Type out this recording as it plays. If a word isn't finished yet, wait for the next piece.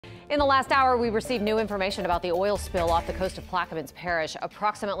In the last hour, we received new information about the oil spill off the coast of Plaquemines Parish.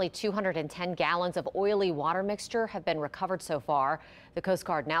 Approximately 210 gallons of oily water mixture have been recovered so far. The Coast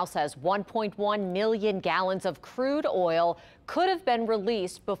Guard now says 1.1 million gallons of crude oil could have been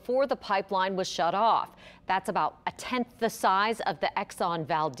released before the pipeline was shut off. That's about a tenth the size of the Exxon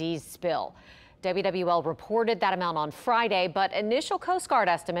Valdez spill. WWL reported that amount on Friday, but initial Coast Guard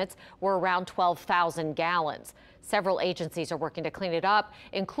estimates were around 12,000 gallons. Several agencies are working to clean it up,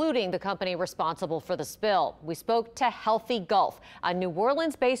 including the company responsible for the spill. We spoke to Healthy Gulf, a New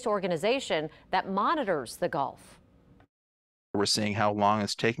Orleans-based organization that monitors the Gulf. We're seeing how long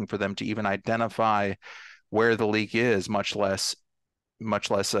it's taking for them to even identify where the leak is, much less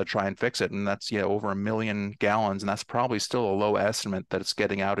try and fix it. And that's, over 1 million gallons. And that's probably still a low estimate that it's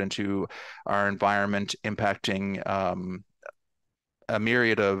getting out into our environment, impacting a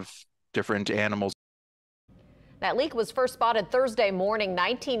myriad of different animals. That leak was first spotted Thursday morning,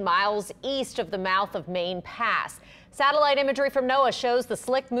 19 miles east of the mouth of Main Pass. Satellite imagery from NOAA shows the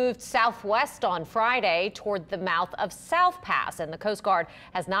slick moved southwest on Friday toward the mouth of South Pass, and the Coast Guard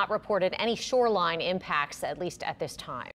has not reported any shoreline impacts, at least at this time.